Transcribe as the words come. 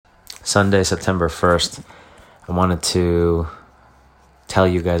Sunday, September 1st, I wanted to tell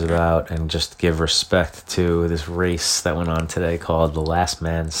you guys about and just give respect to this race that went on today called The Last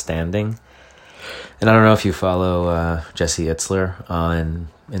Man Standing. And I don't know if you follow Jesse Itzler on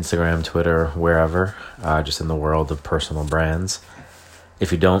Instagram, Twitter, wherever, just in the world of personal brands.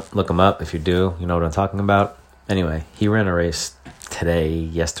 If you don't, look him up. If you do, you know what I'm talking about. Anyway, he ran a race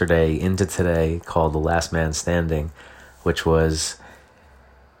yesterday into today called The Last Man Standing, which was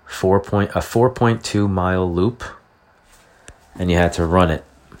a 4.2 mile loop, and you had to run it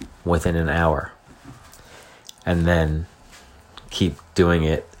within an hour and then keep doing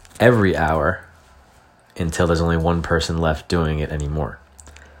it every hour until there's only one person left doing it anymore.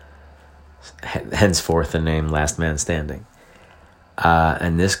 Henceforth the name Last Man Standing.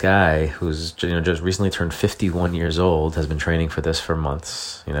 And this guy, who's just recently turned 51 years old, has been training for this for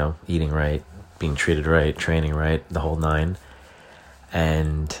months, eating right, being treated right, training right, the whole nine.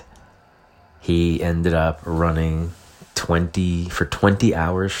 And he ended up running 20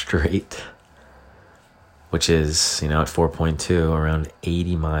 hours straight, which is, at 4.2, around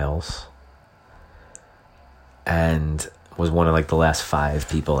 80 miles. And was one of the last 5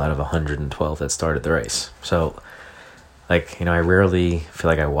 people out of 112 that started the race. So, I rarely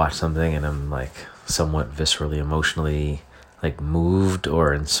feel like I watch something and I'm somewhat viscerally, emotionally moved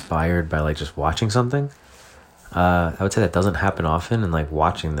or inspired by just watching something. I would say that doesn't happen often, and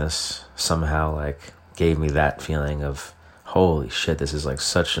watching this somehow gave me that feeling of holy shit, this is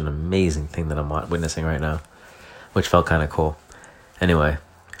such an amazing thing that I'm witnessing right now, which felt kind of cool. Anyway,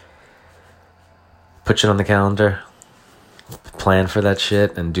 put shit on the calendar, plan for that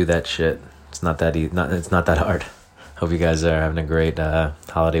shit, and do that shit. It's not that it's not that hard. Hope you guys are having a great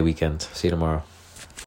holiday weekend. See you tomorrow.